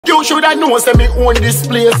You shoulda know say me own this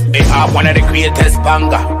place. They have one of the greatest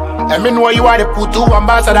banger. And me know you are the Putu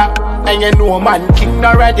ambassador. And you know man king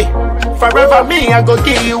already. Forever me I go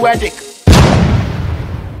give you a dick.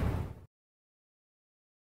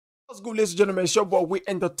 What's good, ladies and gentlemen? It's your boy We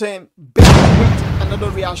Entertain, back with another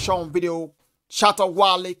reaction video. Shatta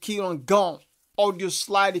Wale, key on gone. Audio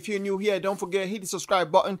slide. If you're new here, don't forget hit the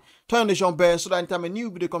subscribe button, turn the on bell so that anytime a new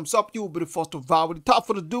video comes up, you will be the first to vibe. With the top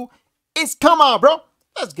for the do, it's come on, bro.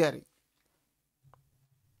 Let's get it.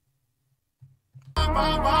 You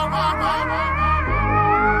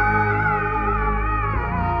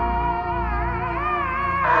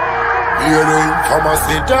don't come and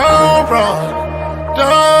sit down, run,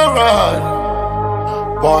 don't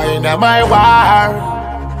run. Boy, in my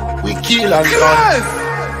war, we kill and gun.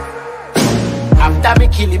 After me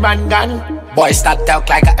kill him and gun, boy start talk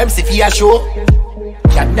like a MC for a show.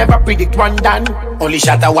 Can never predict one done. Only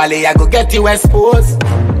Shatta Wale I go get you exposed.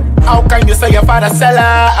 How can you say your father sell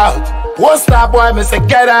her out? What's that boy, me say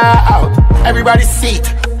get her out. Everybody see it,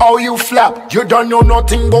 how you flap. You don't know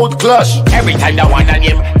nothing about clutch. Every time that one on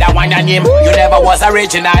him, you never was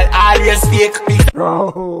original, always fake.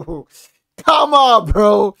 Bro, come on,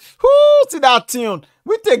 bro. Who see that tune?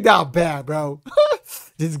 We take that back, bro.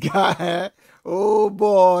 This guy, oh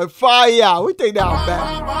boy, fire. We take that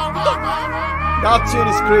back. That tune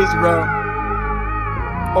is crazy, bro.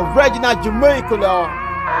 Original Jamaica, though.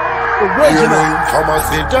 Original. Come and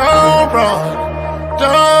sit down, run,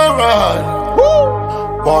 don't run.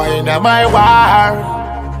 Woo. Boy, in my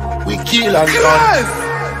war, we kill and gun.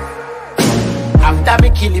 After me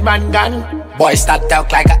kill him and gun, boy start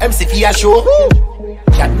talk like a MC for a show.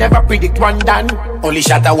 Can never predict one done. Only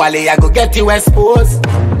Shatta Wale I go get you exposed.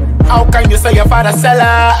 How can you say your father sell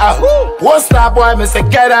her out? What's that boy, me say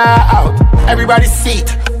get her out. Everybody see it,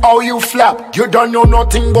 how you flap. You don't know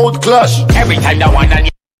nothing about clutch. Every time that one on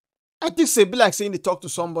you. I think say be like saying they talk to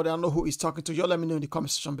somebody. I know who he's talking to. Y'all let me know in the comment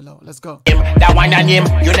section below. Let's go. That one on him,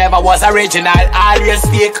 you never was original, always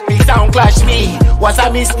fake. Big sound clash me, was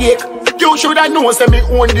a mistake. You shoulda know say me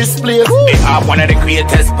own this place. They have one of the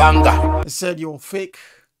greatest banger. They said you're fake.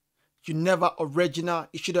 You never original.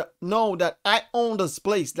 You should have known that I own this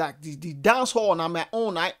place. Like the dance hall and I'm my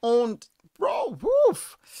own. I owned, bro.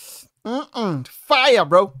 Woof. Fire,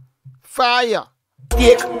 bro. Fire.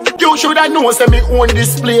 You shoulda know say me own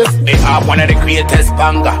this place. They have one of the greatest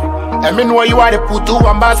banger. And me know you are the Putu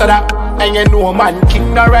ambassador. And you know man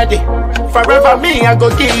king already. Forever me I go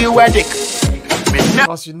give you a dick.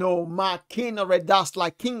 Because you know my king already. That's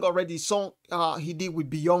like King already song he did with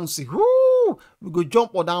Beyonce. Woo! We go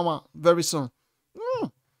jump on that one very soon.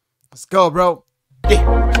 Let's go, bro.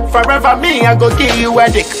 Forever me I go give you a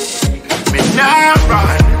dick. Me nah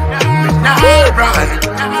run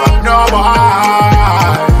from no boy.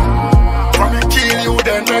 From me kill you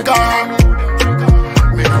then me gone.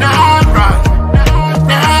 Me nah run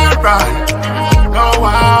no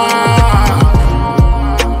one.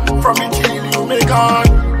 From me kill you me gone.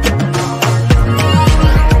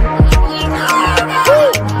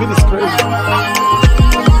 It is crazy.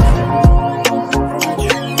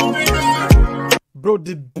 Bro,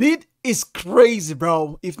 the beat is crazy,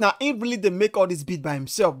 bro. If not, he really they make all this beat by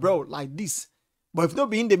himself, bro, like this. But if not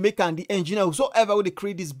being the maker and the engineer, whosoever would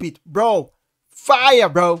create this beat, bro, fire,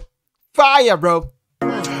 bro, fire, bro.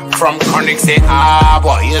 From Chronic say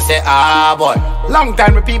boy, you say boy. Long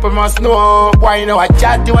time the people must know. Why you know I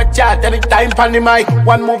chat, you a chat, anytime pan the mic.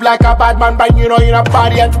 One move like a bad man, but you know you're a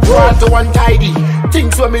body and one to one tidy.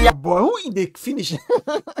 Things with me, boy, who in the finish?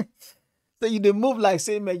 So you they move like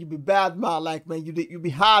say man, you be bad man, like man, you be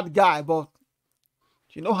hard guy, but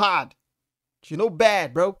you know hard, you know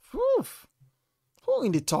bad, bro. Oof. Who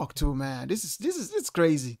in the talk to, man? This is it's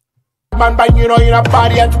crazy. Man, but you know you're a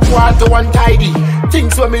body and one to one tidy.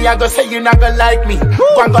 Things with me, I go say you're not gonna like me.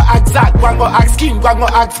 One go ask Zach, one go ask King, one go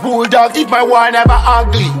ask Bulldog. If my war never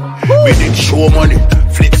ugly. Me did show money,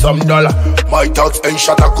 flip some dollar. My talks ain't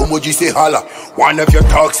Shatta Kumoji say holla. One of your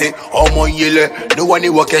talks say, oh my yele. No one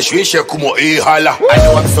in work a shwisha kumo holla. I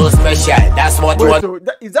know I'm so special, that's what you want. So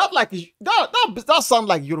is that like that sound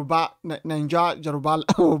like Yoruba Ninja Yoruba?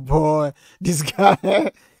 Oh boy, this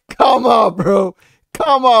guy. Come on, bro.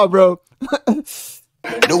 Come on, bro.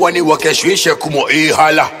 No one in work a shwisha kumo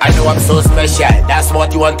holla. I know I'm so special, that's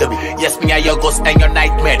what you want to be. Yes, me and your ghost and your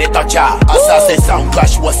nightmare, they touch ya. As I say sound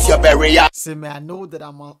clash, what's your barrier? Say man, I know that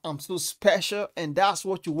I'm so special and that's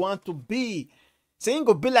what you want to be. Say ain't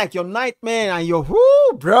gonna be like your nightmare and your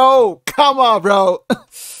whoo, bro. Come on, bro.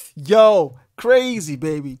 Yo, crazy,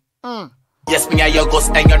 baby. Yes, me and your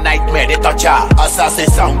ghost and your nightmare, they touch ya. Assassin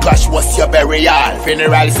sound clash, what's your burial?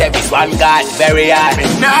 Funeral service, one God, burial. Me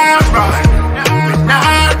nah run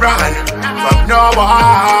not run from no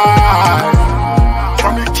boy.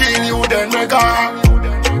 From me kill you, then me gone.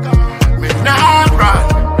 Me not run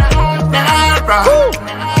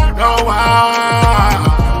no one.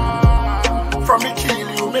 From me kill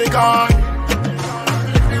you, me gone.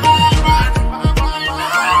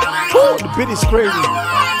 Woo, the beat is crazy.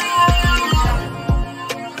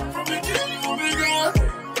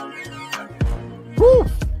 Woo.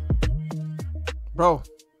 Bro,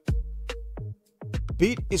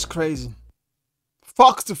 beat is crazy.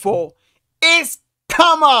 Fox to 4 is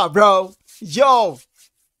come on, bro. Yo,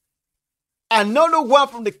 another one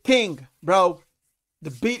from the king, bro.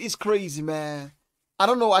 The beat is crazy, man. I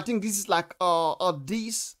don't know. I think this is like a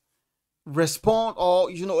diss respond, or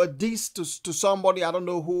you know, a diss to somebody. I don't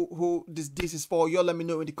know who this diss is for. Y'all let me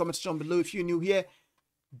know in the comment section below. If you're new here,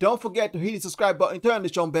 don't forget to hit the subscribe button, turn on the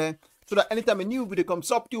channel bell, so that anytime a new video comes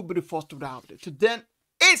up, you'll be the first to download it. So then,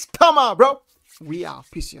 it's come on, bro. We are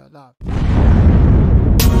peace, y'all.